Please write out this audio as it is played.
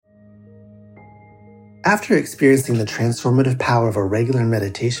After experiencing the transformative power of a regular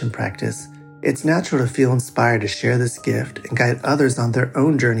meditation practice, it's natural to feel inspired to share this gift and guide others on their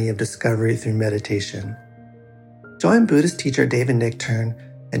own journey of discovery through meditation. Join Buddhist teacher David Nichtern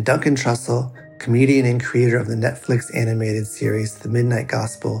and Duncan Trussell, comedian and creator of the Netflix animated series The Midnight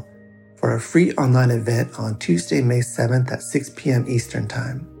Gospel, for a free online event on Tuesday, May 7th at 6 p.m. Eastern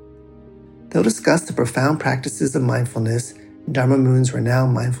Time. They'll discuss the profound practices of mindfulness in Dharma Moon's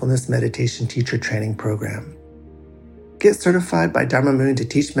renowned mindfulness meditation teacher training program. Get certified by Dharma Moon to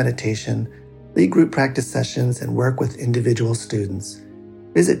teach meditation, lead group practice sessions, and work with individual students.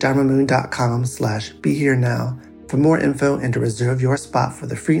 Visit dharmamoon.com/beherenow for more info and to reserve your spot for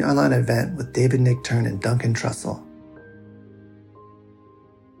the free online event with David Nichtern and Duncan Trussell.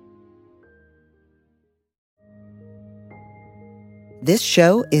 This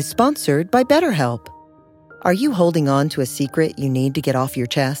show is sponsored by BetterHelp. Are you holding on to a secret you need to get off your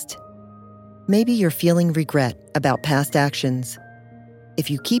chest? Maybe you're feeling regret about past actions.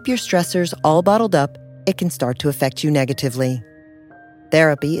 If you keep your stressors all bottled up, it can start to affect you negatively.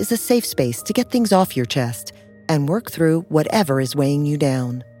 Therapy is a safe space to get things off your chest and work through whatever is weighing you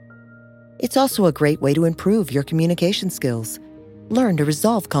down. It's also a great way to improve your communication skills, learn to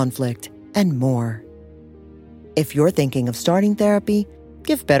resolve conflict, and more. If you're thinking of starting therapy,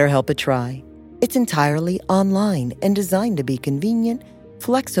 give BetterHelp a try. It's entirely online and designed to be convenient,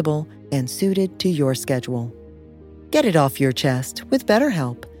 flexible, and suited to your schedule. Get it off your chest with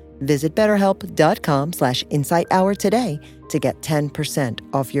BetterHelp. Visit BetterHelp.com/InsightHour today to get 10%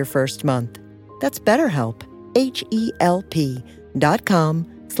 off your first month. That's BetterHelp,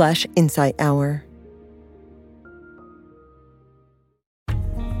 HELP.com/InsightHour.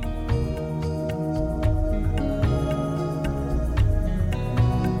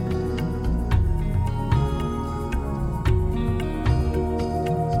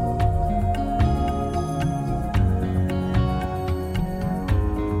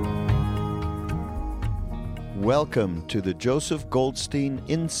 Welcome to the Joseph Goldstein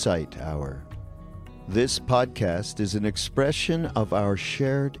Insight Hour. This podcast is an expression of our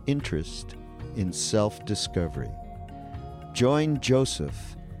shared interest in self-discovery. Join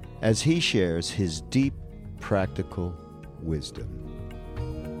Joseph as he shares his deep, practical wisdom.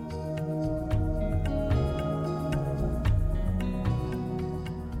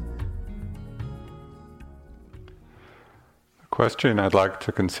 The question I'd like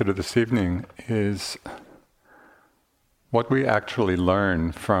to consider this evening is what we actually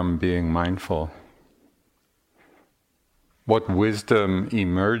learn from being mindful. What wisdom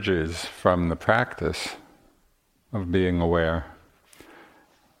emerges from the practice of being aware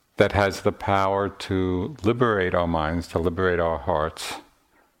that has the power to liberate our minds, to liberate our hearts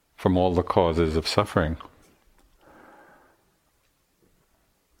from all the causes of suffering.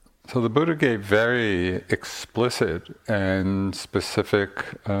 So the Buddha gave very explicit and specific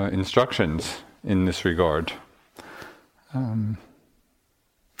instructions in this regard.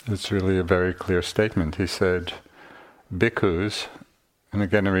 It's really a very clear statement. He said, bhikkhus, and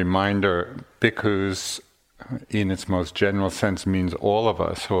again a reminder, bhikkhus in its most general sense means all of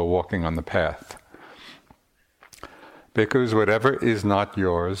us who are walking on the path. Bhikkhus, whatever is not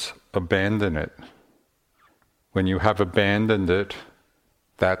yours, abandon it. When you have abandoned it,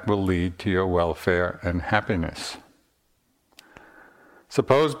 that will lead to your welfare and happiness.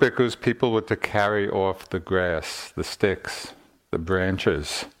 Suppose, bhikkhus, people were to carry off the grass, the sticks, the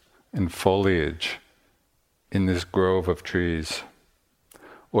branches, and foliage in this grove of trees,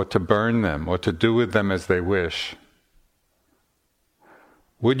 or to burn them, or to do with them as they wish.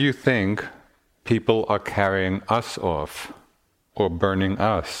 Would you think people are carrying us off, or burning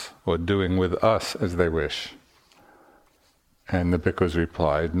us, or doing with us as they wish? And the bhikkhus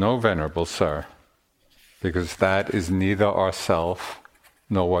replied, no, Venerable Sir, because that is neither ourself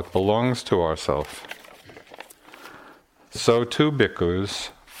nor what belongs to ourself. So too,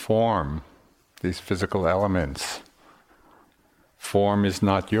 bhikkhus, form, these physical elements. Form is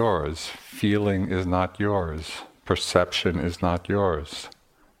not yours, feeling is not yours, perception is not yours,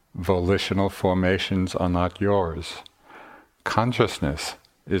 volitional formations are not yours, consciousness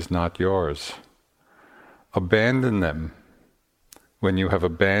is not yours. Abandon them. When you have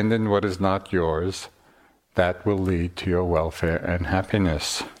abandoned what is not yours, that will lead to your welfare and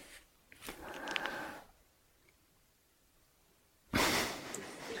happiness.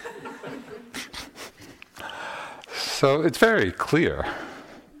 So it's very clear.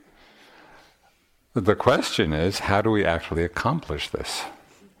 The question is, how do we actually accomplish this?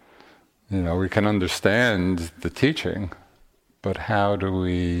 You know, we can understand the teaching, but how do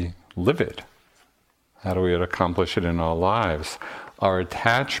we live it? How do we accomplish it in our lives? Our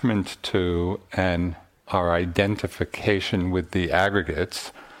attachment to and our identification with the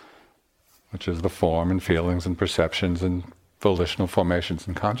aggregates, which is the form and feelings and perceptions and volitional formations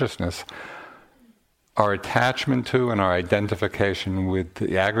and consciousness, our attachment to and our identification with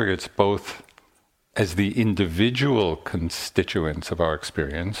the aggregates both as the individual constituents of our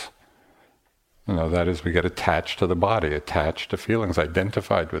experience, that is, we get attached to the body, attached to feelings,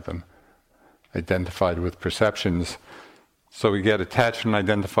 identified with them, identified with perceptions. So we get attached and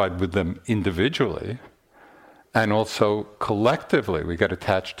identified with them individually, and also collectively. We get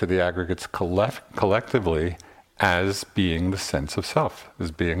attached to the aggregates collectively as being the sense of self,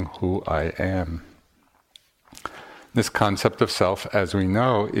 as being who I am. This concept of self, as we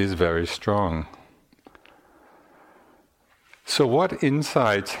know, is very strong. So what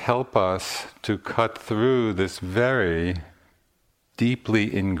insights help us to cut through this very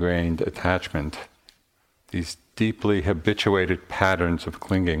deeply ingrained attachment, these deeply habituated patterns of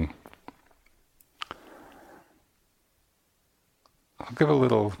clinging? I'll give a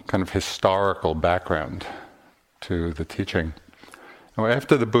little kind of historical background to the teaching. Now,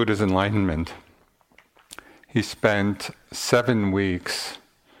 after the Buddha's enlightenment, he spent 7 weeks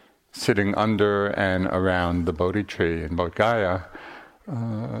sitting under and around the Bodhi tree in Bodh Gaya,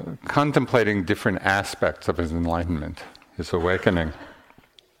 contemplating different aspects of his enlightenment, his awakening.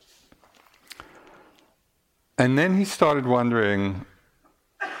 And then he started wondering,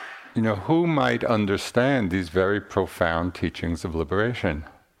 who might understand these very profound teachings of liberation?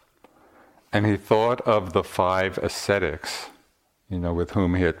 And he thought of the 5 ascetics, with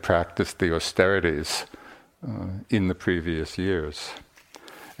whom he had practiced the austerities in the previous years.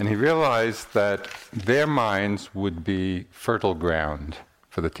 And he realized that their minds would be fertile ground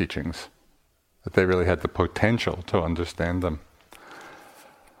for the teachings, that they really had the potential to understand them.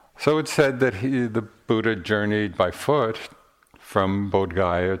 So it's said that the Buddha journeyed by foot from Bodh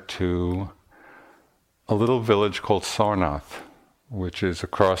Gaya to a little village called Sarnath, which is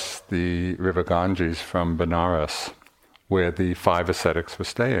across the river Ganges from Benares, where the 5 ascetics were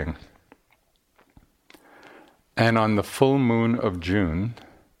staying. And on the full moon of June,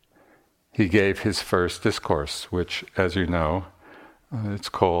 he gave his first discourse, which, as you know, it's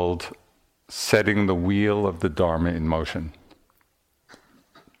called Setting the Wheel of the Dharma in Motion.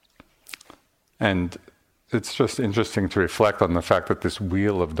 And it's just interesting to reflect on the fact that this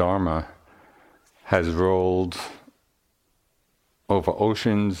wheel of Dharma has rolled over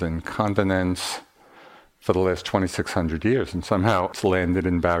oceans and continents for the last 2,600 years, and somehow it's landed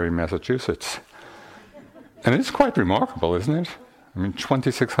in Barre, Massachusetts. And it's quite remarkable, isn't it?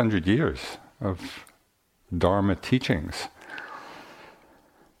 2,600 years of Dharma teachings.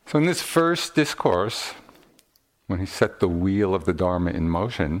 So in this first discourse, when he set the wheel of the Dharma in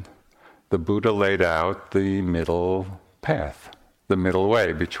motion, the Buddha laid out the middle path, the middle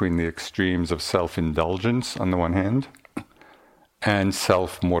way between the extremes of self-indulgence on the one hand and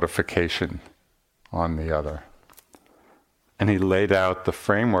self-mortification on the other. And he laid out the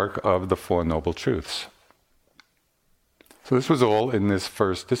framework of the 4 Noble Truths. So this was all in this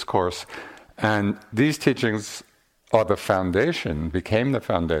first discourse, and these teachings are became the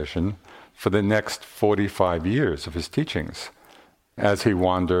foundation for the next 45 years of his teachings as he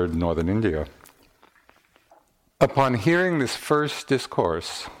wandered northern India. Upon hearing this first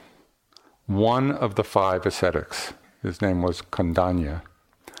discourse, one of the 5 ascetics, his name was Kondanya,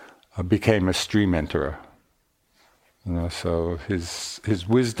 became a stream enterer. So his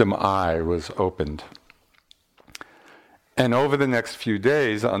wisdom eye was opened. And over the next few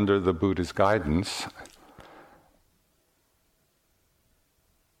days, under the Buddha's guidance,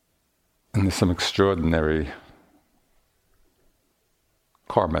 and there's some extraordinary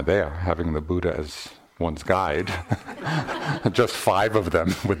karma there, having the Buddha as one's guide. Just 5 of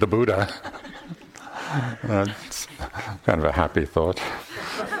them with the Buddha. It's kind of a happy thought.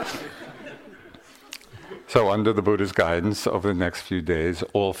 So under the Buddha's guidance, over the next few days,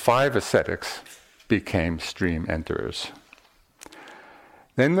 all 5 ascetics became stream enterers.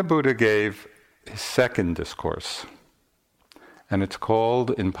 Then the Buddha gave his second discourse, and it's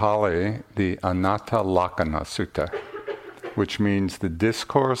called in Pali the Anatta Lakkhana Sutta, which means the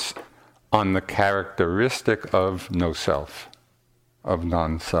discourse on the characteristic of no self, of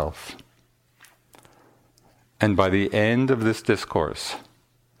non-self. And by the end of this discourse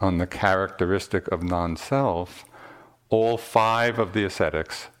on the characteristic of non-self, all 5 of the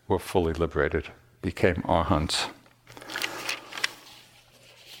ascetics were fully liberated, became arhants.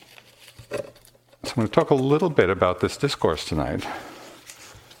 So I'm going to talk a little bit about this discourse tonight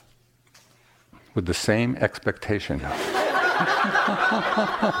with the same expectation.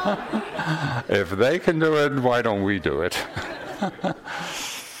 If they can do it, why don't we do it?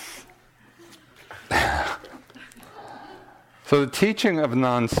 So the teaching of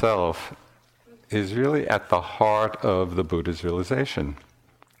non-self is really at the heart of the Buddha's realization.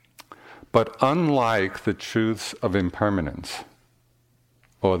 But unlike the truths of impermanence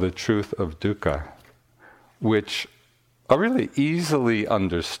or the truth of dukkha, which are really easily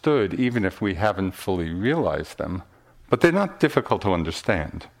understood even if we haven't fully realized them, but they're not difficult to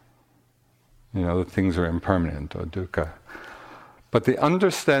understand. That things are impermanent or dukkha. But the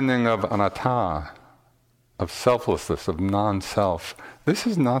understanding of anatta, of selflessness, of non-self, this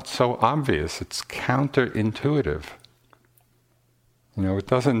is not so obvious. It's counterintuitive. It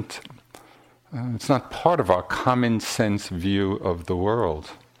doesn't, it's not part of our common sense view of the world.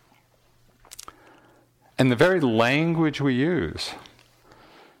 And the very language we use,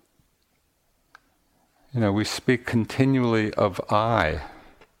 we speak continually of I,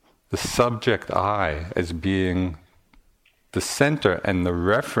 the subject I, as being the center and the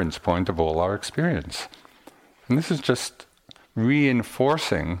reference point of all our experience. And this is just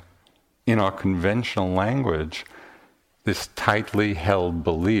reinforcing in our conventional language this tightly held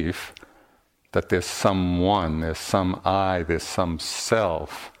belief that there's someone, there's some I, there's some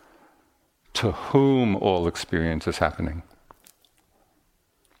self to whom all experience is happening.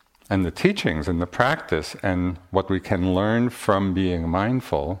 And the teachings and the practice and what we can learn from being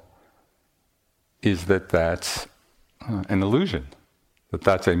mindful is that that's an illusion, that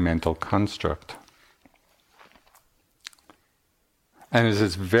that's a mental construct. And it's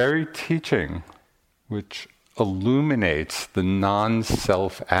this very teaching which illuminates the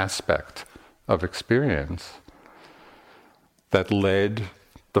non-self aspect of experience that led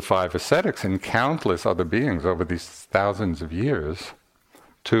the five ascetics and countless other beings over these thousands of years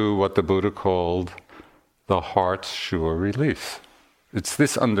to what the Buddha called the heart's sure release. It's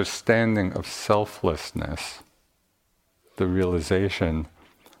this understanding of selflessness, the realization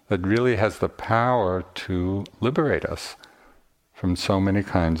that really has the power to liberate us from so many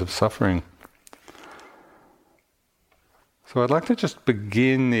kinds of suffering. So I'd like to just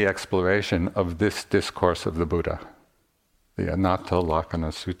begin the exploration of this discourse of the Buddha, the Anatta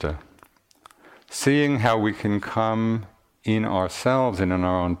Lakkhana Sutta, seeing how we can come in ourselves and in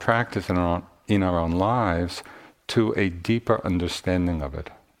our own practice and in our own lives to a deeper understanding of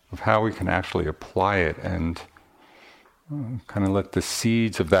it, of how we can actually apply it and kind of let the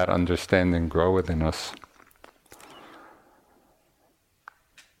seeds of that understanding grow within us.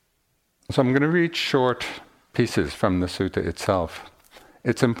 So I'm going to read short pieces from the sutta itself.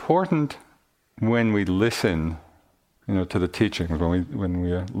 It's important when we listen, to the teachings, when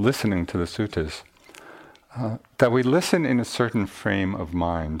we are listening to the suttas, that we listen in a certain frame of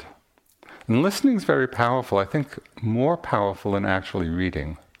mind. And listening is very powerful, I think more powerful than actually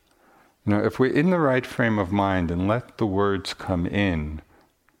reading. If we're in the right frame of mind and let the words come in,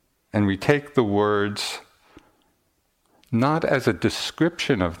 and we take the words not as a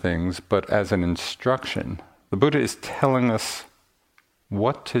description of things, but as an instruction. The Buddha is telling us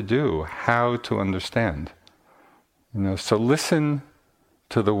what to do, how to understand. So listen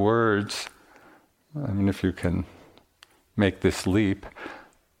to the words, if you can make this leap,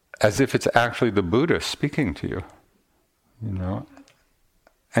 as if it's actually the Buddha speaking to you,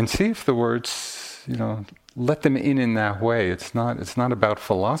 and see if the words, let them in that way. It's not about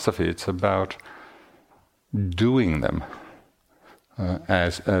philosophy, it's about doing them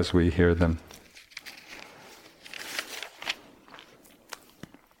as we hear them.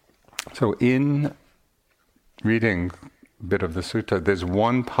 So in reading a bit of the sutta, there's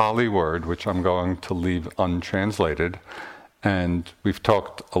one Pali word which I'm going to leave untranslated, and we've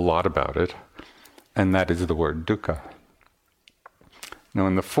talked a lot about it, and that is the word dukkha. Now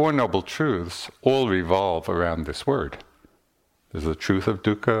in the Four Noble Truths, all revolve around this word. There's the truth of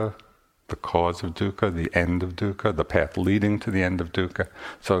dukkha, the cause of dukkha, the end of dukkha, the path leading to the end of dukkha.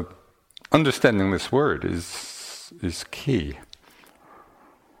 So understanding this word is key.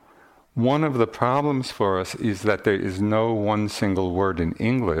 One of the problems for us is that there is no one single word in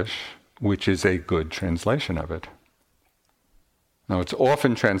English which is a good translation of it. Now it's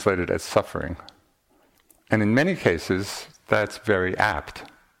often translated as suffering. And in many cases, that's very apt.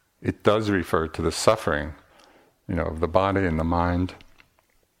 It does refer to the suffering, of the body and the mind.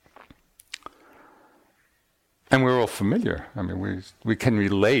 And we're all familiar. We can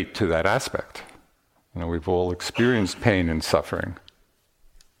relate to that aspect. We've all experienced pain and suffering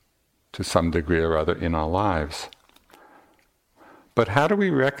to some degree or other in our lives. But how do we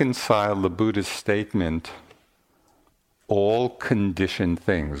reconcile the Buddha's statement, all conditioned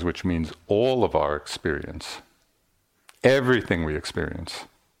things, which means all of our experience, everything we experience?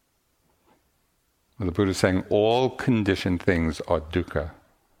 The Buddha is saying all conditioned things are dukkha.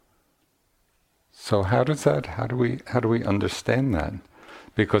 So how do we understand that?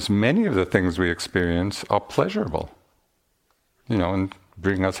 Because many of the things we experience are pleasurable, and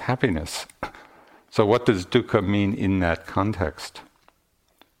bring us happiness. So what does dukkha mean in that context?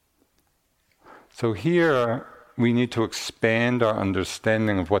 So here we need to expand our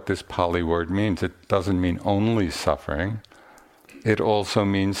understanding of what this Pali word means. It doesn't mean only suffering. It also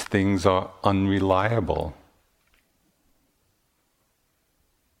means things are unreliable.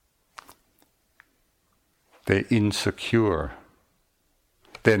 They're insecure.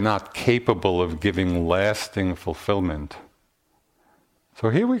 They're not capable of giving lasting fulfillment. So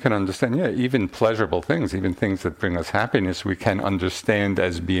here we can understand, even pleasurable things, even things that bring us happiness, we can understand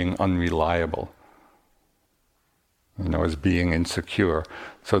as being unreliable, as being insecure.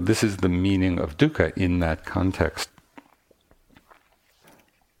 So this is the meaning of dukkha in that context.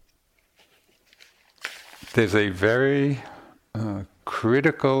 There's a very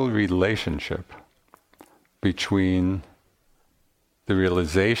critical relationship between the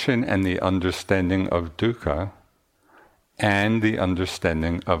realization and the understanding of dukkha and the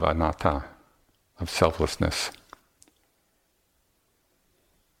understanding of anatta, of selflessness.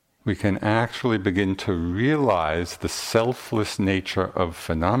 We can actually begin to realize the selfless nature of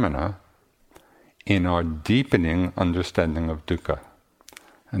phenomena in our deepening understanding of dukkha.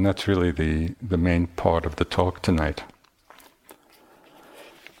 And that's really the main part of the talk tonight.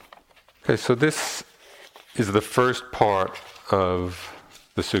 Okay, so this is the first part of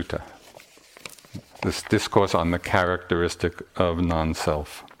the sutta, this discourse on the characteristic of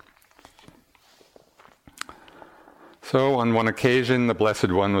non-self. So on one occasion, the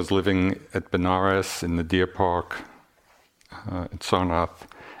Blessed One was living at Benares in the deer park at Sarnath,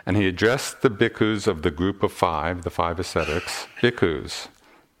 and he addressed the bhikkhus of the group of five, the five ascetics. Bhikkhus,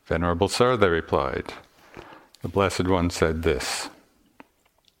 Venerable Sir, they replied. The Blessed One said this: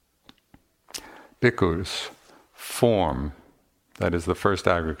 Bhikkhus, form, that is the first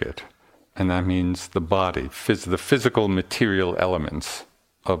aggregate, and that means the body, the physical material elements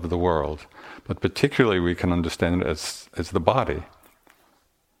of the world. But particularly we can understand it as the body.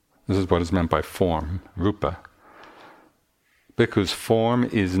 This is what is meant by form, rupa. Bhikkhus, form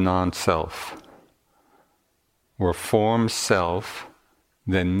is non-self. Were form self,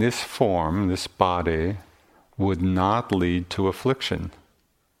 then this form, this body, would not lead to affliction.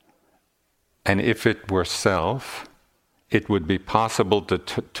 And if it were self, it would be possible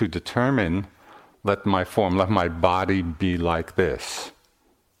to determine, let my form, let my body be like this.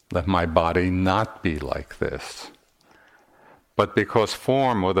 Let my body not be like this. But because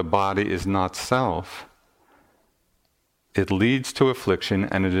form or the body is not self, it leads to affliction,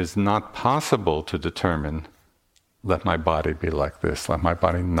 and it is not possible to determine, let my body be like this, let my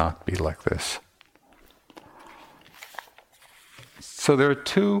body not be like this. So there are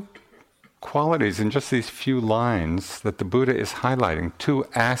two qualities in just these few lines that the Buddha is highlighting, two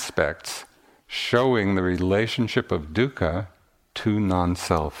aspects showing the relationship of dukkha to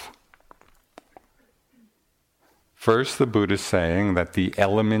non-self. First, the Buddha is saying that the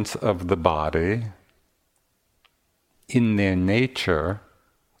elements of the body, in their nature,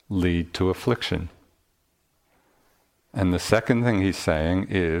 lead to affliction. And the second thing he's saying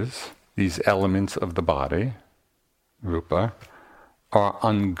is, these elements of the body, rupa, are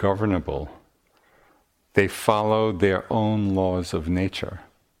ungovernable. They follow their own laws of nature.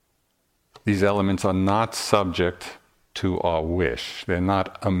 These elements are not subject to our wish. They're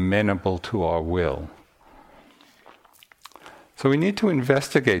not amenable to our will. So we need to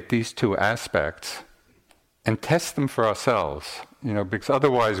investigate these two aspects and test them for ourselves, because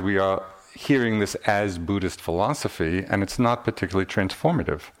otherwise we are hearing this as Buddhist philosophy, and it's not particularly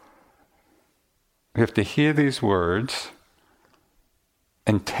transformative. We have to hear these words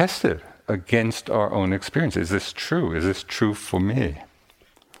and test it against our own experience. Is this true? Is this true for me?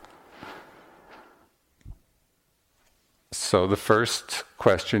 So the first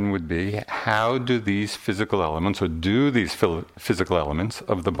question would be, how do these physical elements, or do these physical elements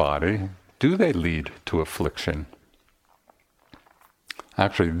of the body, do they lead to affliction?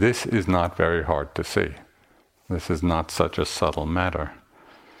 Actually, this is not very hard to see. This is not such a subtle matter.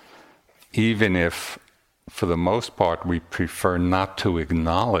 Even if, for the most part, we prefer not to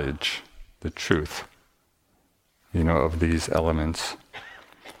acknowledge the truth, of these elements.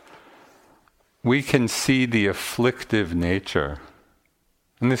 We can see the afflictive nature,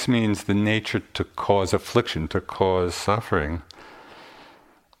 and this means the nature to cause affliction, to cause suffering,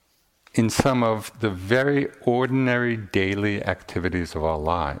 in some of the very ordinary daily activities of our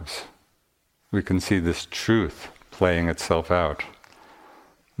lives. We can see this truth playing itself out.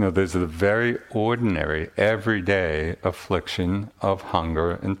 There's a very ordinary, everyday affliction of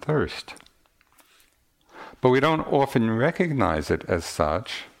hunger and thirst. But we don't often recognize it as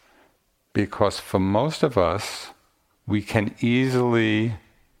such, because for most of us, we can easily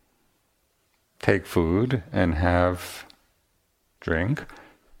take food and have drink,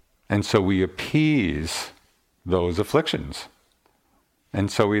 and so we appease those afflictions.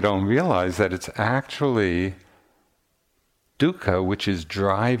 And so we don't realize that it's actually dukkha which is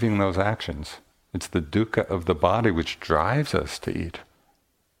driving those actions. It's the dukkha of the body which drives us to eat.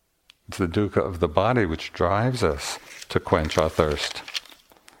 It's the dukkha of the body which drives us to quench our thirst.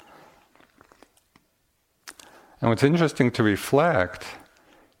 And what's interesting to reflect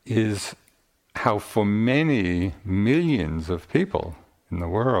is how for many millions of people in the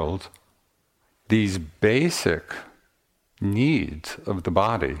world, these basic needs of the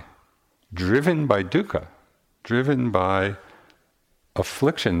body, driven by dukkha, driven by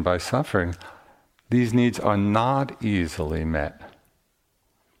affliction, by suffering, these needs are not easily met.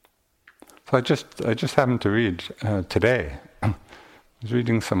 So I just happened to read today, I was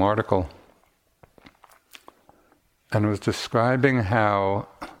reading some article, and it was describing how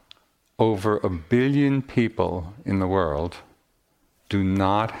over 1 billion people in the world do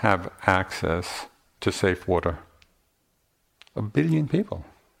not have access to safe water. 1 billion people.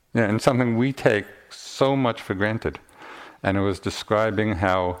 Yeah, and something we take so much for granted. And it was describing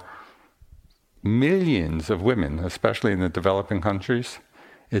how millions of women, especially in the developing countries,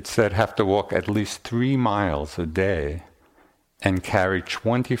 it said have to walk at least 3 miles a day and carry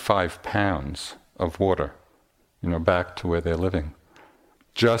 25 pounds of water, back to where they're living,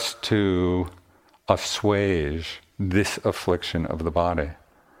 just to assuage this affliction of the body.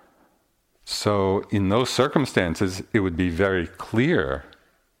 So in those circumstances, it would be very clear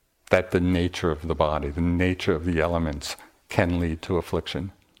that the nature of the body, the nature of the elements, can lead to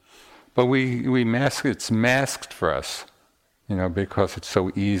affliction. But we mask, it's masked for us, because it's so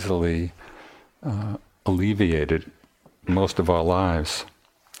easily alleviated most of our lives.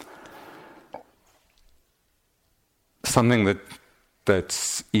 Something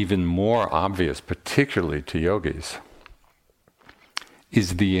that's even more obvious, particularly to yogis,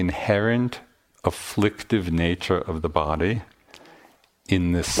 is the inherent afflictive nature of the body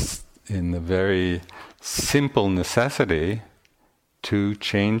in the very simple necessity to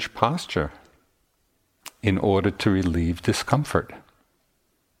change posture in order to relieve discomfort.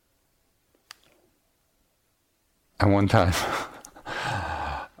 And one time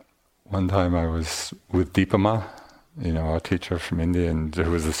I was with Dipa Ma, our teacher from India, and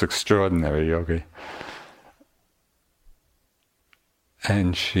who was this extraordinary yogi.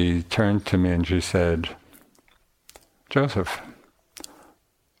 And she turned to me and she said, "Joseph,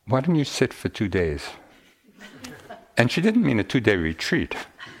 why don't you sit for 2 days?" And she didn't mean a 2-day retreat.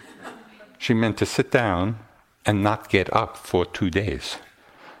 She meant to sit down and not get up for 2 days.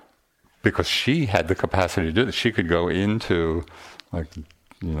 Because she had the capacity to do this. She could go into,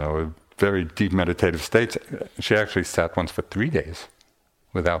 very deep meditative states. She actually sat once for 3 days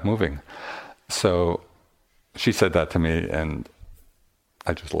without moving. So she said that to me, and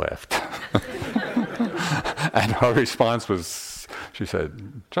I just laughed. And her response was, she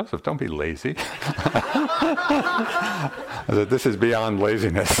said, "Joseph, don't be lazy." I said, "This is beyond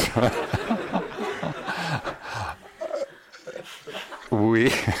laziness."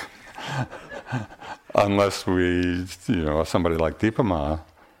 Unless we, somebody like Dipa Ma,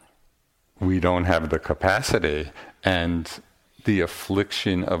 we don't have the capacity, and the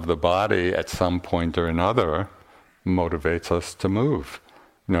affliction of the body at some point or another motivates us to move.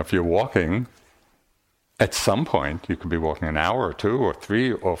 If you're walking, at some point, you could be walking an hour or 2 or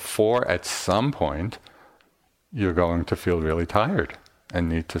 3 or 4, at some point, you're going to feel really tired and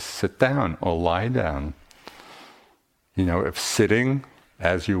need to sit down or lie down. If sitting,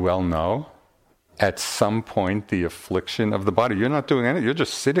 as you well know, at some point the affliction of the body, you're not doing anything, you're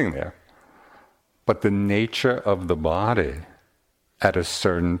just sitting there. But the nature of the body, at a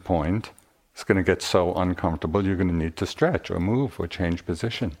certain point, is going to get so uncomfortable, you're going to need to stretch or move or change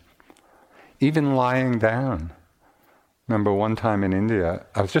position. Even lying down. Remember one time in India,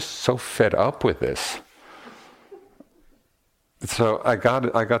 I was just so fed up with this. So I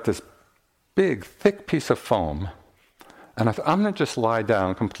got this big, thick piece of foam, and I thought, I'm going to just lie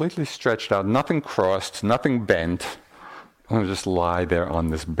down, completely stretched out, nothing crossed, nothing bent. I'm going to just lie there on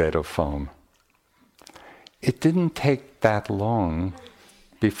this bed of foam. It didn't take that long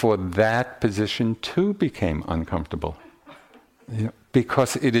before that position too became uncomfortable.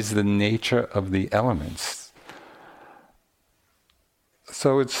 Because it is the nature of the elements.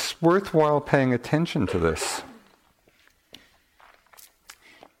 So it's worthwhile paying attention to this.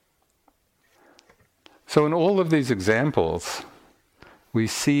 So in all of these examples, we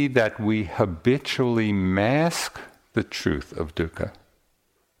see that we habitually mask the truth of dukkha.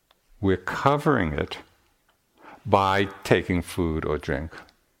 We're covering it by taking food or drink,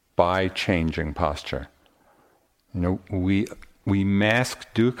 by changing posture. We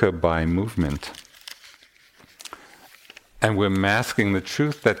mask dukkha by movement. And we're masking the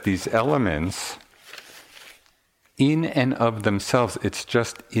truth that these elements, in and of themselves, it's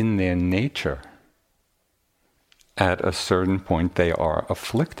just in their nature. At a certain point, they are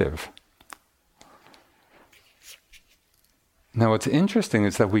afflictive. Now, what's interesting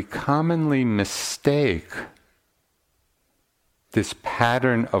is that we commonly mistake this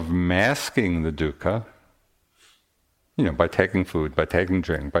pattern of masking the dukkha, by taking food, by taking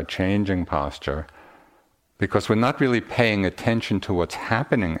drink, by changing posture, because we're not really paying attention to what's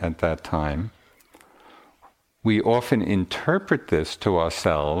happening at that time. We often interpret this to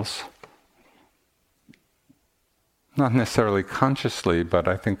ourselves, not necessarily consciously, but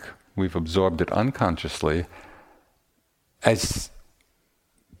I think we've absorbed it unconsciously, as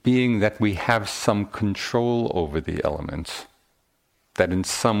being that we have some control over the elements, that in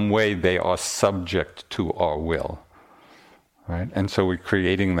some way they are subject to our will. Right? And so we're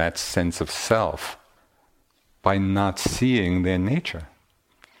creating that sense of self by not seeing their nature.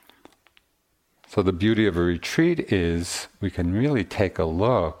 So the beauty of a retreat is we can really take a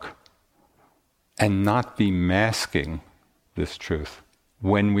look and not be masking this truth.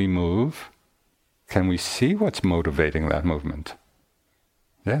 When we move, can we see what's motivating that movement?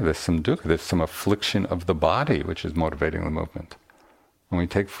 Yeah, there's some dukkha, there's some affliction of the body which is motivating the movement. When we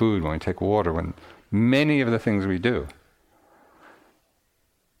take food, when we take water, when many of the things we do.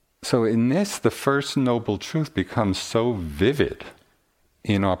 So in this, the first noble truth becomes so vivid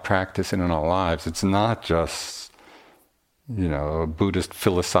in our practice and in our lives. It's not just, a Buddhist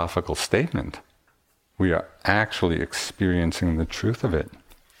philosophical statement. We are actually experiencing the truth of it.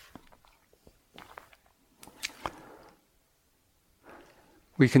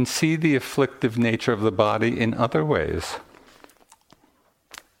 We can see the afflictive nature of the body in other ways,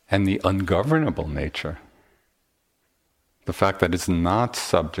 and the ungovernable nature. The fact that it's not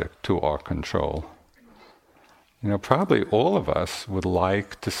subject to our control. Probably all of us would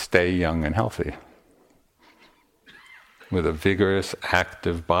like to stay young and healthy, with a vigorous,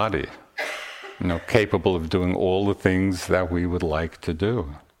 active body, capable of doing all the things that we would like to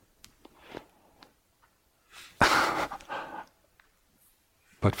do.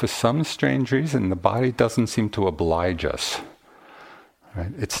 But for some strange reason, the body doesn't seem to oblige us.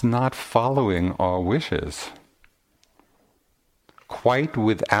 Right? It's not following our wishes. Quite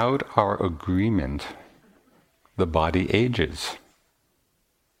without our agreement, the body ages.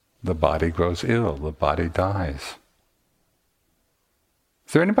 The body grows ill. The body dies.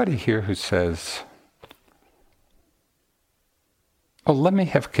 Is there anybody here who says, "Oh, let me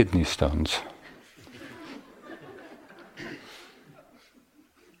have kidney stones"?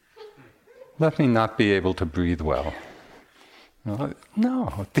 Let me not be able to breathe well.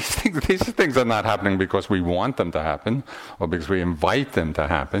 No, these things are not happening because we want them to happen or because we invite them to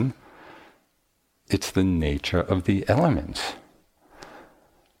happen. It's the nature of the elements.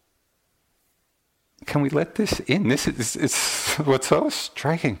 Can we let this in? It's what's so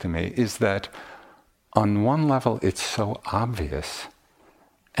striking to me is that on one level it's so obvious,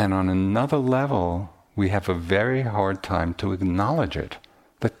 and on another level we have a very hard time to acknowledge it.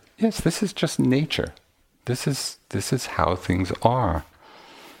 That yes, this is just nature. This is how things are.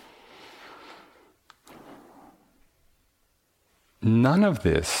 None of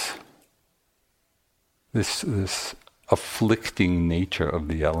this afflicting nature of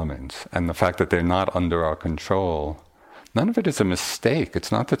the elements and the fact that they're not under our control, none of it is a mistake.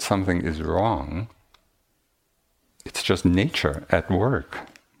 It's not that something is wrong. It's just nature at work.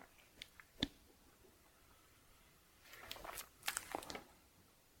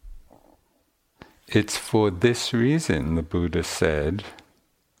 It's for this reason, the Buddha said,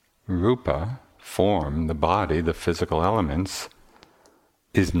 rupa, form, the body, the physical elements,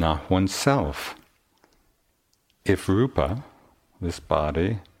 is not oneself. If rupa, this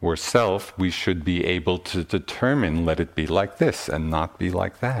body, were self, we should be able to determine, let it be like this and not be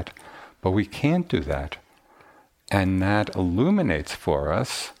like that. But we can't do that. And that illuminates for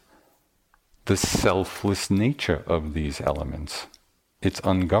us the selfless nature of these elements. It's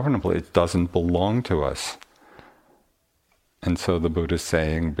ungovernable. It doesn't belong to us. And so the Buddha is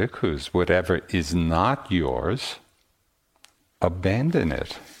saying, bhikkhus, whatever is not yours, abandon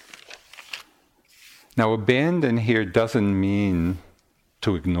it. Now, abandon here doesn't mean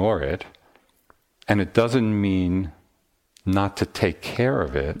to ignore it, and it doesn't mean not to take care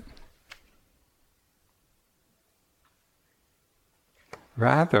of it.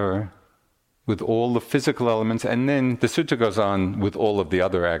 rather with all the physical elements, and then the sutta goes on with all of the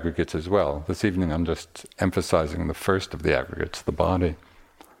other aggregates as well. This evening I'm just emphasizing the first of the aggregates, the body.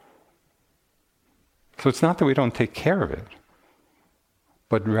 So it's not that we don't take care of it,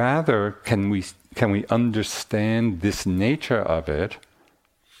 but rather can we understand this nature of it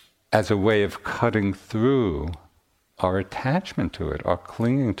as a way of cutting through our attachment to it, our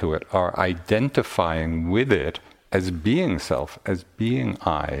clinging to it, our identifying with it as being self, as being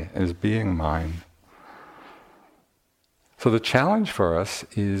I, as being mine. So the challenge for us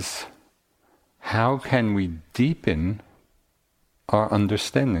is, how can we deepen our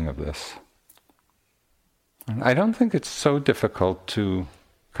understanding of this? And I don't think it's so difficult to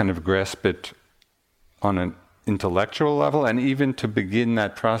kind of grasp it on an intellectual level, and even to begin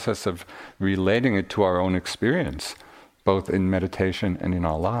that process of relating it to our own experience, both in meditation and in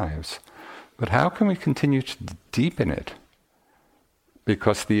our lives. But how can we continue to deepen it?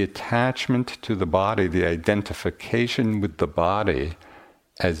 Because the attachment to the body, the identification with the body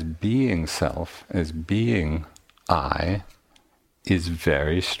as being self, as being I, is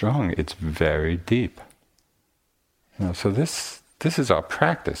very strong. It's very deep. So this is our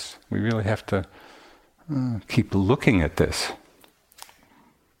practice. We really have to keep looking at this.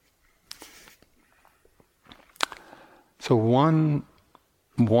 So one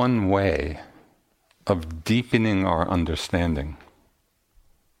way of deepening our understanding,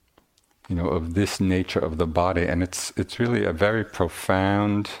 of this nature of the body, and it's really a very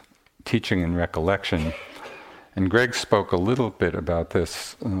profound teaching and recollection. And Greg spoke a little bit about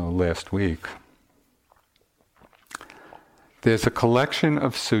this last week. There's a collection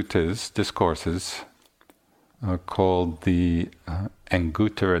of suttas, discourses, called the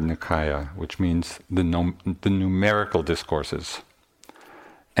Anguttara Nikaya, which means the numerical discourses.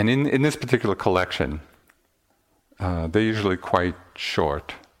 And in this particular collection, they're usually quite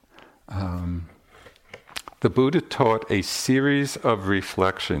short. The Buddha taught a series of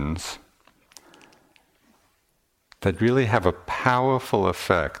reflections that really have a powerful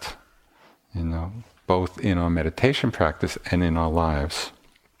effect, both in our meditation practice and in our lives.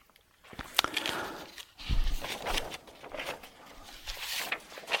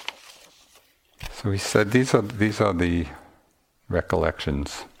 So he said, these are the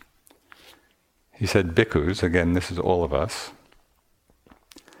recollections. He said, bhikkhus, again, this is all of us,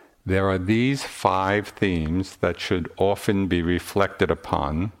 there are these 5 themes that should often be reflected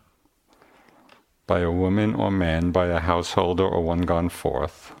upon by a woman or man, by a householder or one gone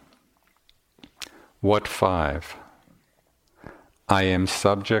forth. What 5? I am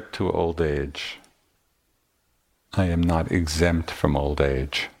subject to old age. I am not exempt from old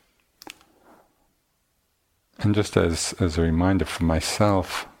age. And just as a reminder for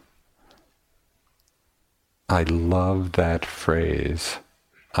myself, I love that phrase,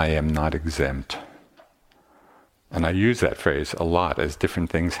 I am not exempt. And I use that phrase a lot as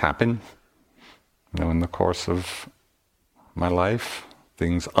different things happen, in the course of my life,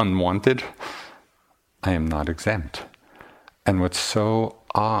 things unwanted. I am not exempt. And what's so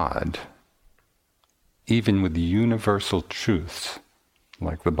odd, even with universal truths,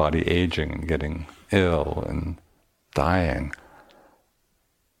 like the body aging and getting ill and dying,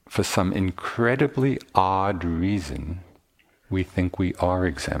 for some incredibly odd reason, we think we are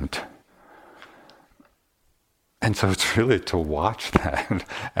exempt. And so it's really to watch that.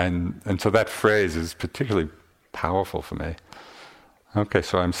 And so that phrase is particularly powerful for me. Okay,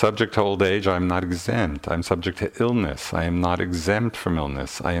 so I'm subject to old age, I'm not exempt. I'm subject to illness, I am not exempt from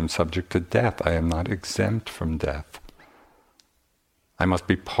illness. I am subject to death, I am not exempt from death. I must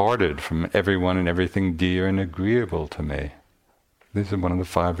be parted from everyone and everything dear and agreeable to me. These are one of the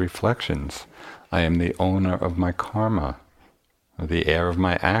 5 reflections. I am the owner of my karma, or the heir of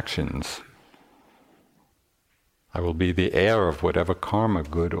my actions. I will be the heir of whatever karma,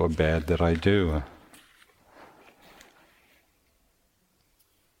 good or bad, that I do.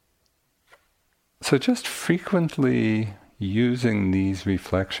 So just frequently using these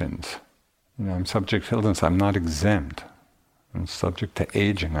reflections. I'm subject to illness, I'm not exempt. I'm subject to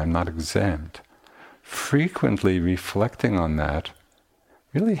aging, I'm not exempt. Frequently reflecting on that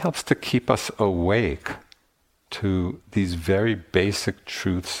really helps to keep us awake to these very basic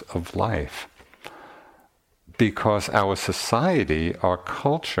truths of life. Because our society, our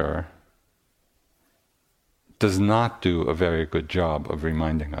culture, does not do a very good job of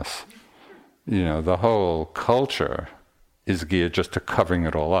reminding us. The whole culture is geared just to covering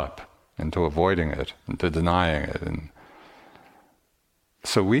it all up and to avoiding it and to denying it. And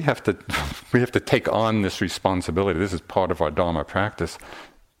so we have to take on this responsibility. This is part of our Dharma practice,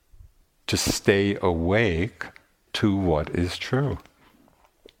 to stay awake to what is true.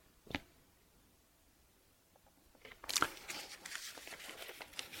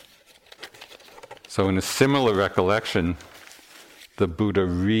 So in a similar recollection, the Buddha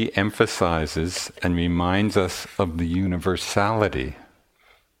re-emphasizes and reminds us of the universality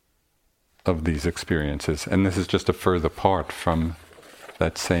of these experiences. And this is just a further part from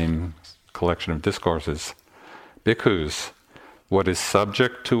that same collection of discourses. Bhikkhus, what is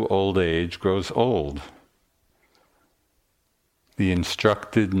subject to old age grows old. The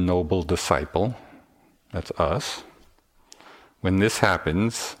instructed noble disciple, that's us, when this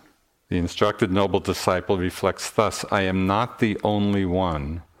happens, the instructed noble disciple reflects thus, I am not the only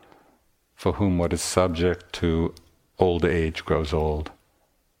one for whom what is subject to old age grows old.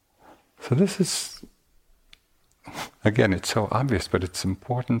 So this is, again, it's so obvious, but it's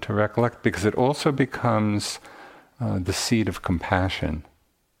important to recollect because it also becomes the seed of compassion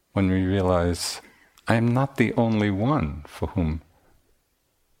when we realize I am not the only one for whom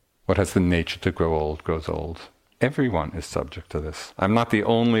what has the nature to grow old grows old. Everyone is subject to this. I'm not the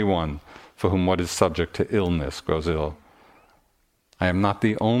only one for whom what is subject to illness grows ill. I am not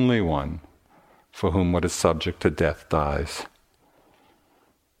the only one for whom what is subject to death dies.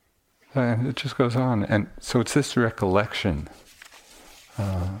 And it just goes on. And so it's this recollection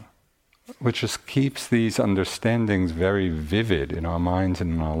which just keeps these understandings very vivid in our minds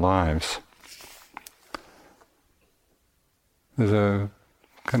and in our lives. There's a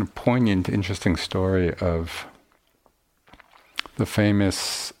kind of poignant, interesting story of the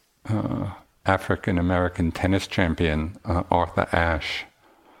famous African-American tennis champion, Arthur Ashe.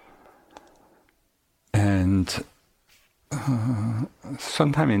 And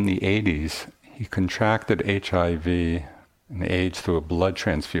sometime in the 80s, he contracted HIV and AIDS through a blood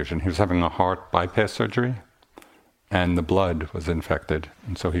transfusion. He was having a heart bypass surgery, and the blood was infected,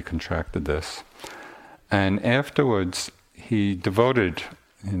 and so he contracted this. And afterwards, he devoted,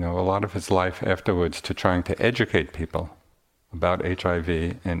 a lot of his life afterwards to trying to educate people about HIV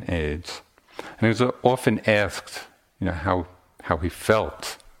and AIDS. And he was often asked, how he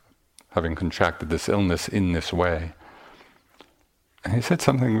felt having contracted this illness in this way. And he said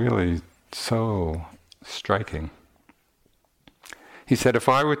something really so striking. He said, if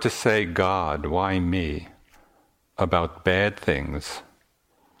I were to say, God, why me, about bad things,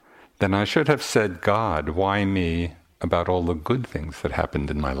 then I should have said, God, why me, about all the good things that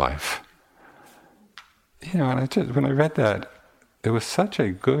happened in my life. And when I read that, it was such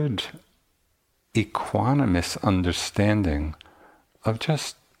a good, equanimous understanding of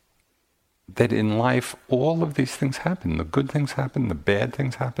just that in life, all of these things happen. The good things happen, the bad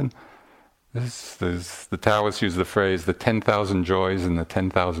things happen. The Taoists use the phrase, the 10,000 joys and the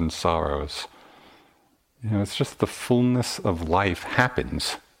 10,000 sorrows. It's just the fullness of life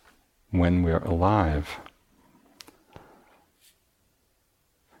happens when we're alive.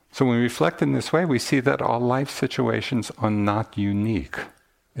 So when we reflect in this way, we see that our life situations are not unique.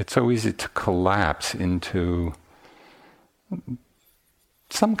 It's so easy to collapse into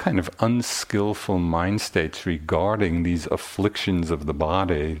some kind of unskillful mind states regarding these afflictions of the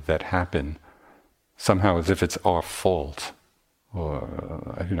body that happen, somehow as if it's our fault, or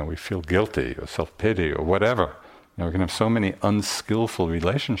we feel guilty or self-pity or whatever. We can have so many unskillful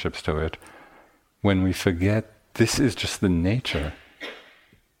relationships to it when we forget this is just the nature.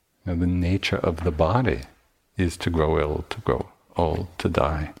 The nature of the body is to grow ill, to grow old, to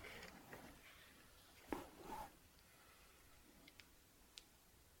die.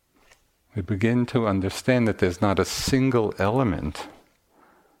 We begin to understand that there's not a single element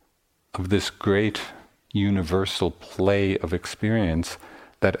of this great universal play of experience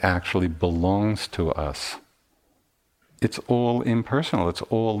that actually belongs to us. It's all impersonal. It's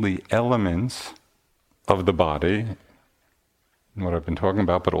all the elements of the body, what I've been talking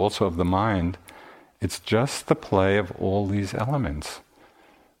about, but also of the mind. It's just the play of all these elements,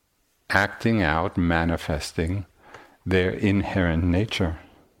 acting out, manifesting their inherent nature.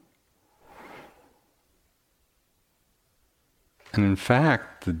 And in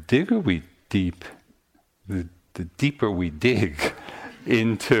fact, the deeper we dig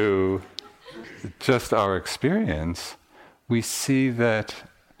into just our experience, we see that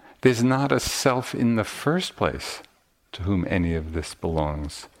there's not a self in the first place to whom any of this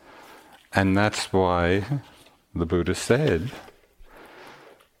belongs. And that's why the Buddha said,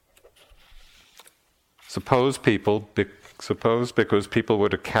 suppose because people were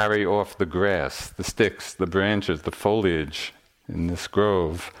to carry off the grass, the sticks, the branches, the foliage in this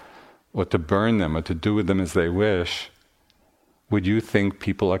grove, or to burn them, or to do with them as they wish, would you think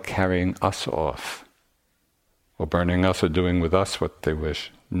people are carrying us off, or burning us, or doing with us what they wish?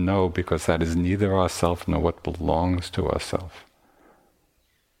 No, because that is neither ourself nor what belongs to ourself.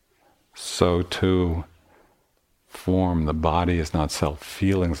 So too, form, the body is not self,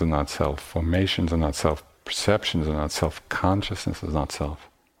 feelings are not self, formations are not self, perceptions are not self, consciousness is not self.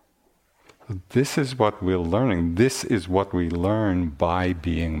 So this is what we're learning. This is what we learn by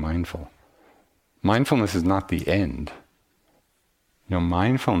being mindful. Mindfulness is not the end.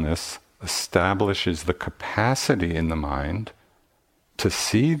 Mindfulness establishes the capacity in the mind to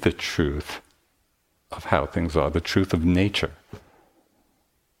see the truth of how things are, the truth of nature.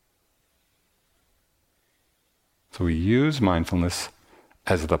 So we use mindfulness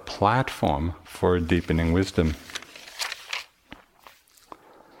as the platform for deepening wisdom.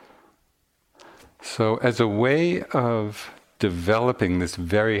 So as a way of developing this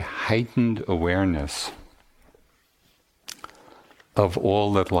very heightened awareness of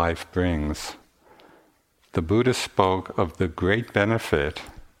all that life brings, the Buddha spoke of the great benefit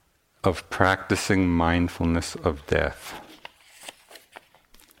of practicing mindfulness of death.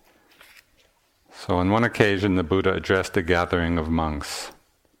 So on one occasion, the Buddha addressed a gathering of monks.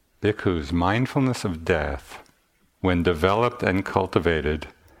 Bhikkhus, mindfulness of death, when developed and cultivated,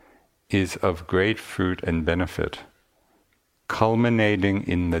 is of great fruit and benefit, culminating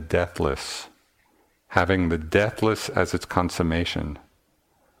in the deathless, having the deathless as its consummation.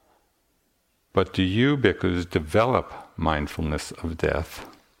 But do you, bhikkhus, develop mindfulness of death?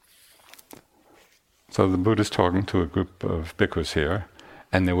 So the Buddha is talking to a group of bhikkhus here,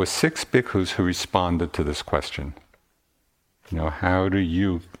 and there were 6 bhikkhus who responded to this question. How do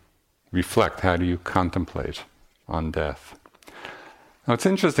you reflect? How do you contemplate on death? Now it's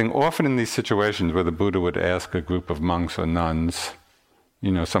interesting, often in these situations where the Buddha would ask a group of monks or nuns,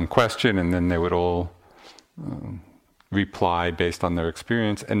 some question, and then they would all reply based on their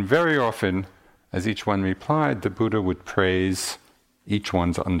experience. And very often, as each one replied, the Buddha would praise each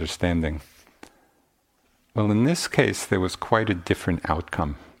one's understanding. Well, in this case, there was quite a different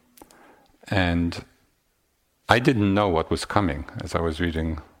outcome. And I didn't know what was coming as I was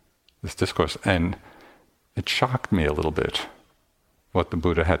reading this discourse. And it shocked me a little bit, what the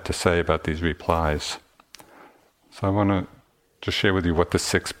Buddha had to say about these replies. So I want to just share with you what the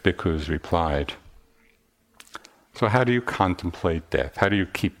 6 bhikkhus replied. So how do you contemplate death? How do you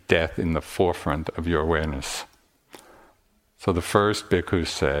keep death in the forefront of your awareness? So the first bhikkhu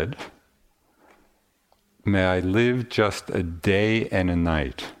said, "May I live just a day and a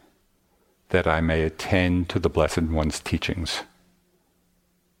night that I may attend to the Blessed One's teachings."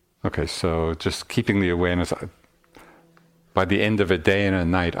 Okay, so just keeping the awareness, by the end of a day and a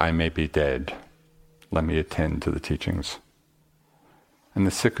night I may be dead. Let me attend to the teachings. And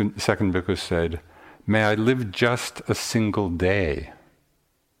the second bhikkhu said, "May I live just a single day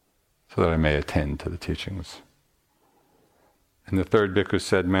so that I may attend to the teachings." And the third bhikkhu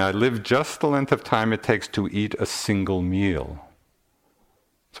said, "May I live just the length of time it takes to eat a single meal."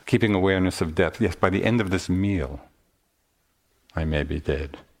 So keeping awareness of death, yes, by the end of this meal, I may be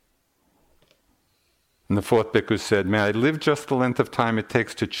dead. And the fourth bhikkhu said, "May I live just the length of time it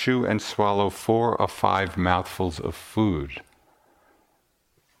takes to chew and swallow 4 or 5 mouthfuls of food,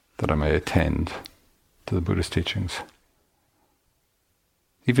 that I may attend to the Buddha's teachings."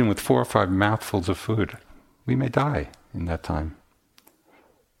 Even with 4 or 5 mouthfuls of food, we may die in that time.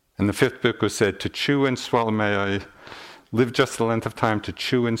 And the fifth bhikkhu said, "To chew and swallow, may I live just the length of time to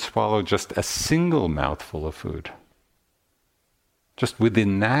chew and swallow just a single mouthful of food. Just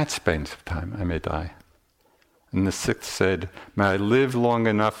within that space of time, I may die." And the sixth said, "May I live long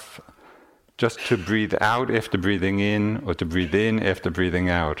enough just to breathe out after breathing in, or to breathe in after breathing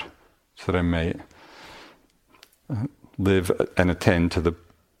out, so that I may live and attend to the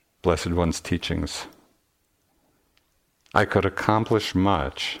Blessed One's teachings. I could accomplish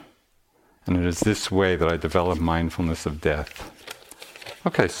much, and it is this way that I develop mindfulness of death."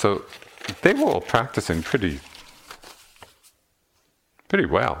 Okay, so they were all practicing pretty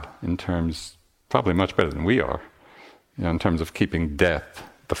well in terms, probably much better than we are, in terms of keeping death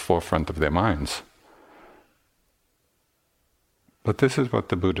at the forefront of their minds. But this is what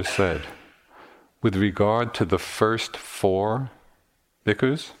the Buddha said. With regard to the first 4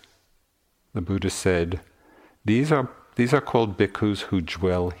 bhikkhus, the Buddha said, these are called bhikkhus who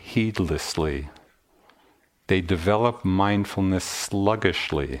dwell heedlessly. They develop mindfulness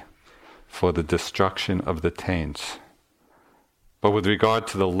sluggishly for the destruction of the taints. But with regard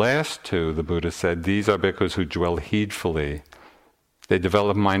to the last 2, the Buddha said, these are bhikkhus who dwell heedfully. They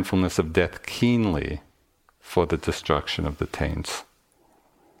develop mindfulness of death keenly for the destruction of the taints.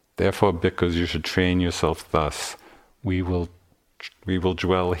 Therefore, bhikkhus, you should train yourself thus. We will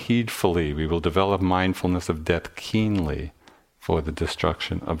dwell heedfully. We will develop mindfulness of death keenly for the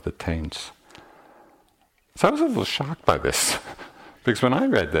destruction of the taints. So I was a little shocked by this, because when I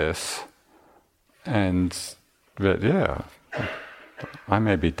read this and But yeah, I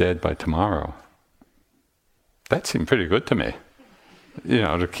may be dead by tomorrow. That seemed pretty good to me.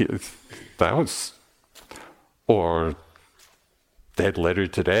 That was, or dead later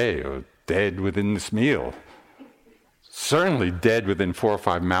today, or dead within this meal. Certainly dead within 4 or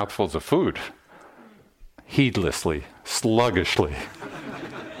 5 mouthfuls of food. Heedlessly, sluggishly.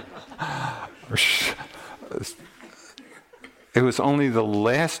 It was only the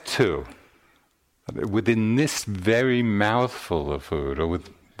last 2, within this very mouthful of food, or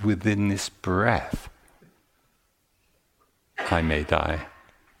within this breath, I may die.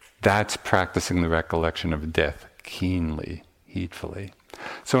 That's practicing the recollection of death keenly, heedfully.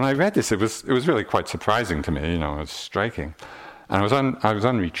 So when I read this, it was really quite surprising to me. It was striking. And I was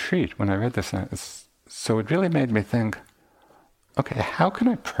on retreat when I read this. So it really made me think, okay, how can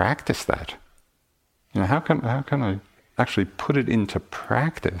I practice that? How can I actually put it into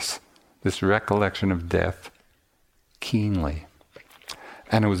practice, this recollection of death, keenly?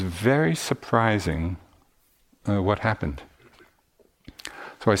 And it was very surprising what happened.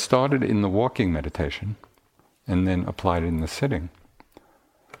 So I started in the walking meditation and then applied it in the sitting.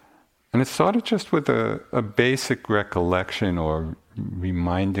 And it started just with a basic recollection or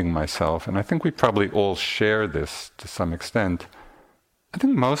reminding myself, and I think we probably all share this to some extent. I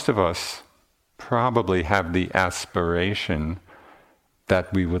think most of us probably have the aspiration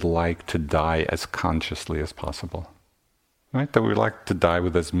that we would like to die as consciously as possible, right? That we would like to die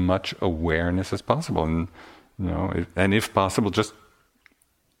with as much awareness as possible, and and if possible, just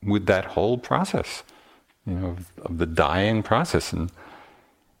with that whole process, of the dying process. And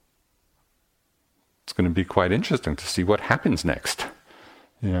it's going to be quite interesting to see what happens next.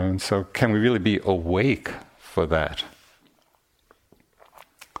 And so can we really be awake for that?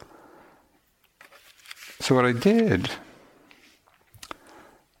 So what I did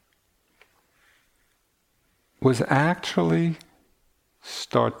was actually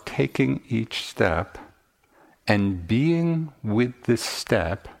start taking each step and being with this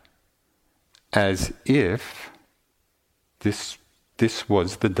step as if this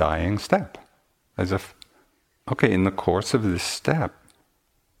was the dying step. As if, okay, in the course of this step,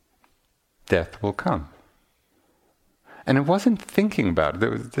 death will come. And it wasn't thinking about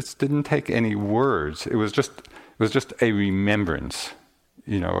it. This didn't take any words. It was just a remembrance,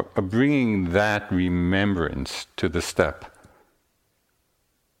 a bringing that remembrance to the step.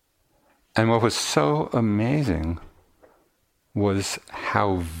 And what was so amazing was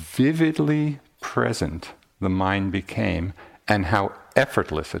how vividly present the mind became and how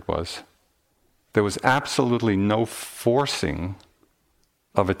effortless it was. There was absolutely no forcing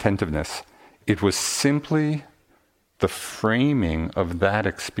of attentiveness. It was simply the framing of that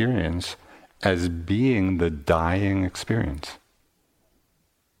experience as being the dying experience.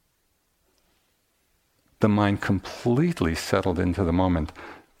 The mind completely settled into the moment.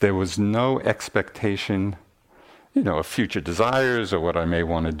 There was no expectation, of future desires or what I may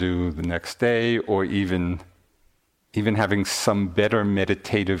want to do the next day, or even having some better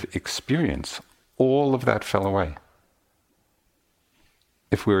meditative experience. All of that fell away.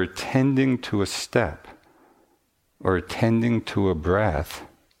 If we're attending to a step or attending to a breath,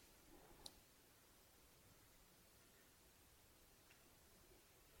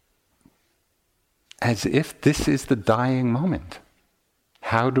 as if this is the dying moment,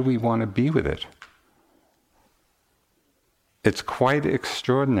 how do we want to be with it? It's quite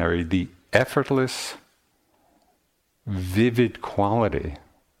extraordinary, the effortless, vivid quality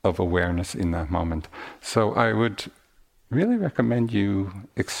of awareness in that moment. So I would really recommend you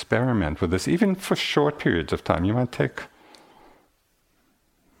experiment with this, even for short periods of time. You might take,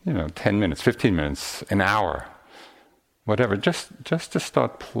 10 minutes, 15 minutes, an hour, whatever, just to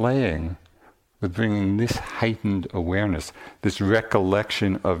start playing with bringing this heightened awareness, this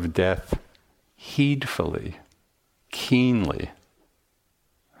recollection of death heedfully, keenly,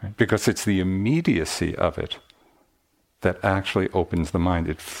 right? Because it's the immediacy of it that actually opens the mind.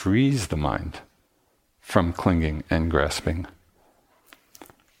 It frees the mind from clinging and grasping.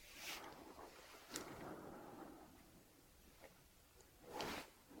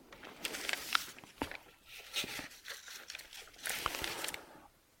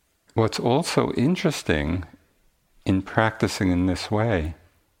 What's also interesting in practicing in this way,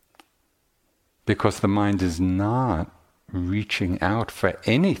 because the mind is not reaching out for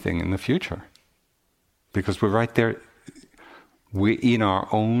anything in the future, because we're right there, we're in our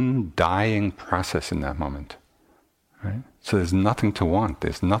own dying process in that moment, right? So there's nothing to want,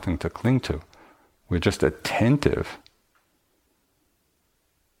 there's nothing to cling to. We're just attentive.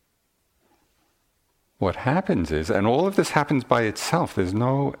 What happens is, and all of this happens by itself, there's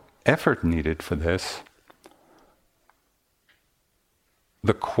no effort needed for this.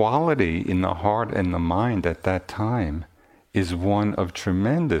 the quality in the heart and the mind at that time is one of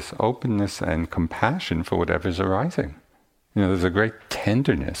tremendous openness and compassion for whatever's arising. There's a great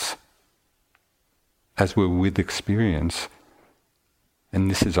tenderness as we're with experience, and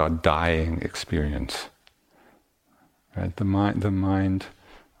this is our dying experience. Right? The mind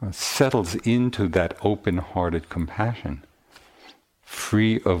settles into that open-hearted compassion,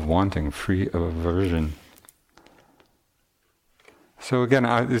 free of wanting, free of aversion. So again,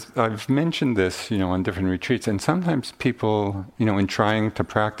 I've mentioned this, on different retreats, and sometimes people, in trying to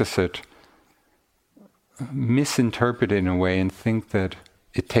practice it, misinterpret it in a way and think that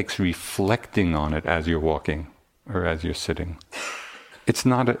it takes reflecting on it as you're walking or as you're sitting. This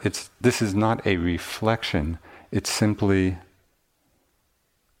is not a reflection. It's simply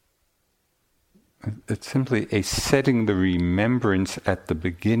a setting the remembrance at the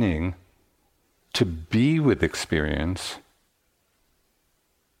beginning to be with experience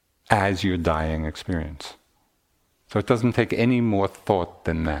as your dying experience. So it doesn't take any more thought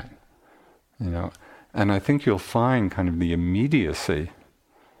than that, And I think you'll find kind of the immediacy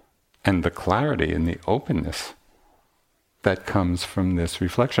and the clarity and the openness that comes from this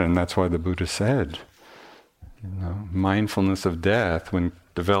reflection. And that's why the Buddha said, mindfulness of death, when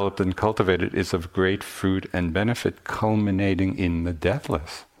developed and cultivated, is of great fruit and benefit, culminating in the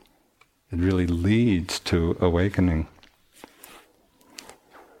deathless. It really leads to awakening.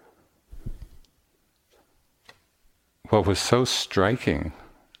 What was so striking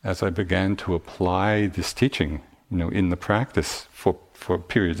as I began to apply this teaching, in the practice for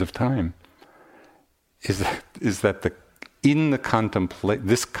periods of time, is that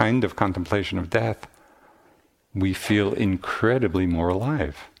this kind of contemplation of death, we feel incredibly more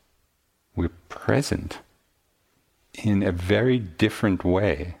alive. We're present in a very different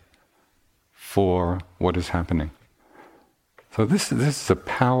way for what is happening. So this is a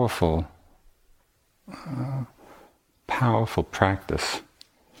powerful practice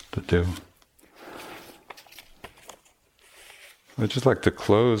to do. I'd just like to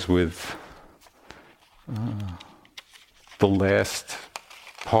close with the last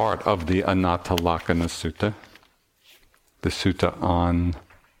part of the Anatta Lakkhana Sutta, the sutta on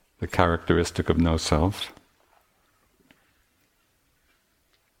the characteristic of no self.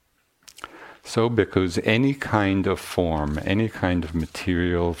 So, bhikkhus, any kind of form, any kind of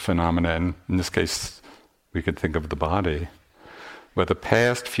material phenomenon, in this case we could think of the body, whether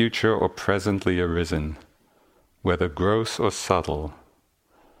past, future, or presently arisen, whether gross or subtle,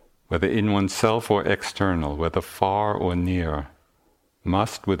 whether in oneself or external, whether far or near,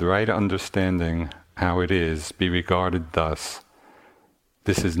 must, with right understanding how it is, be regarded thus: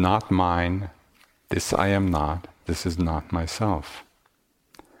 this is not mine, this I am not, this is not myself.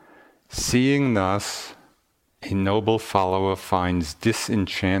 Seeing thus, a noble follower finds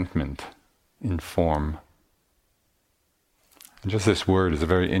disenchantment in form. And just this word is a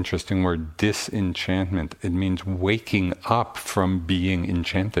very interesting word, disenchantment. It means waking up from being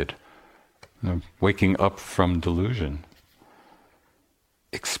enchanted, waking up from delusion.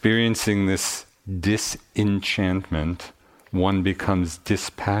 Experiencing this disenchantment, one becomes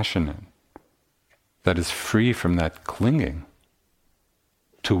dispassionate, that is free from that clinging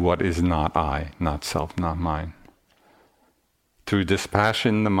to what is not I, not self, not mine. Through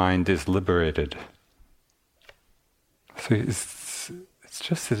dispassion, the mind is liberated. So it's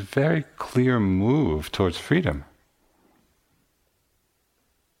just this very clear move towards freedom.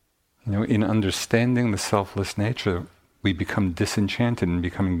 In understanding the selfless nature, we become disenchanted, and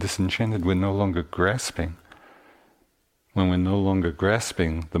becoming disenchanted, we're no longer grasping. When we're no longer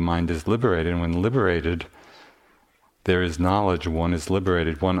grasping, the mind is liberated, and when liberated, there is knowledge, one is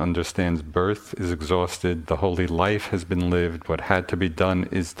liberated, one understands birth is exhausted, the holy life has been lived, what had to be done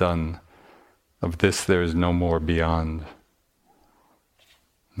is done. Of this there is no more beyond.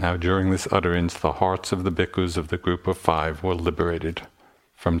 Now during this utterance, the hearts of the bhikkhus of the group of 5 were liberated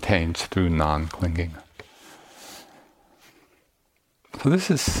from taints through non-clinging. So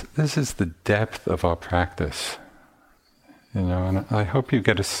this is the depth of our practice, and I hope you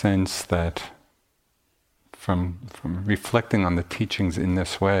get a sense that from reflecting on the teachings in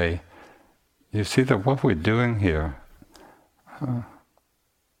this way, you see that what we're doing here,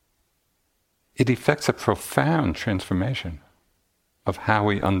 it effects a profound transformation of how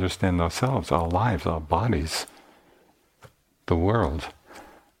we understand ourselves, our lives, our bodies, the world.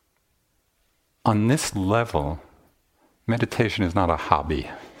 On this level, meditation is not a hobby.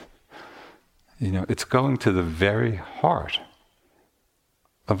 It's going to the very heart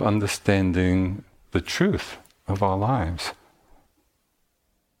of understanding the truth of our lives.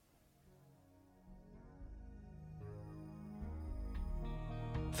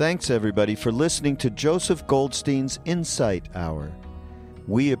 Thanks, everybody, for listening to Joseph Goldstein's Insight Hour.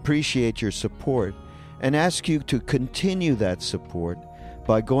 We appreciate your support and ask you to continue that support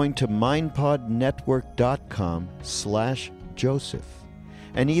by going to mindpodnetwork.com/Joseph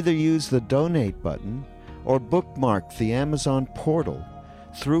and either use the donate button or bookmark the Amazon portal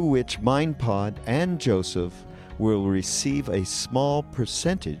through which MindPod and Joseph will receive a small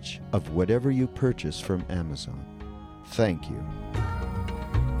percentage of whatever you purchase from Amazon. Thank you.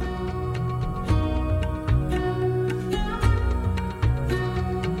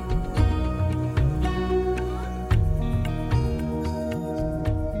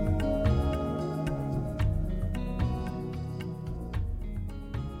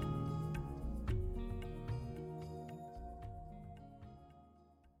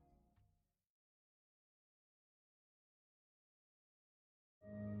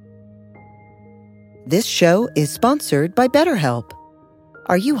 This show is sponsored by BetterHelp.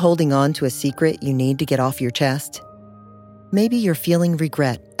 Are you holding on to a secret you need to get off your chest? Maybe you're feeling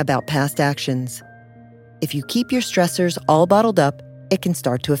regret about past actions. If you keep your stressors all bottled up, it can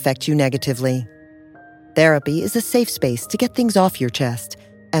start to affect you negatively. Therapy is a safe space to get things off your chest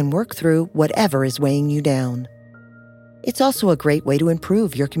and work through whatever is weighing you down. It's also a great way to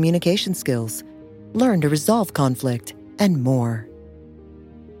improve your communication skills, learn to resolve conflict, and more.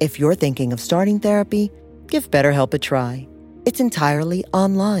 If you're thinking of starting therapy, give BetterHelp a try. It's entirely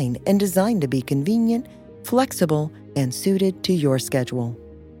online and designed to be convenient, flexible, and suited to your schedule.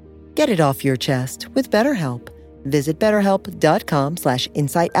 Get it off your chest with BetterHelp. Visit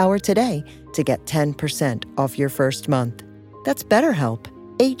BetterHelp.com/InsightHour today to get 10% off your first month. That's BetterHelp,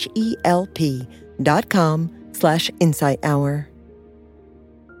 HELP.com/InsightHour.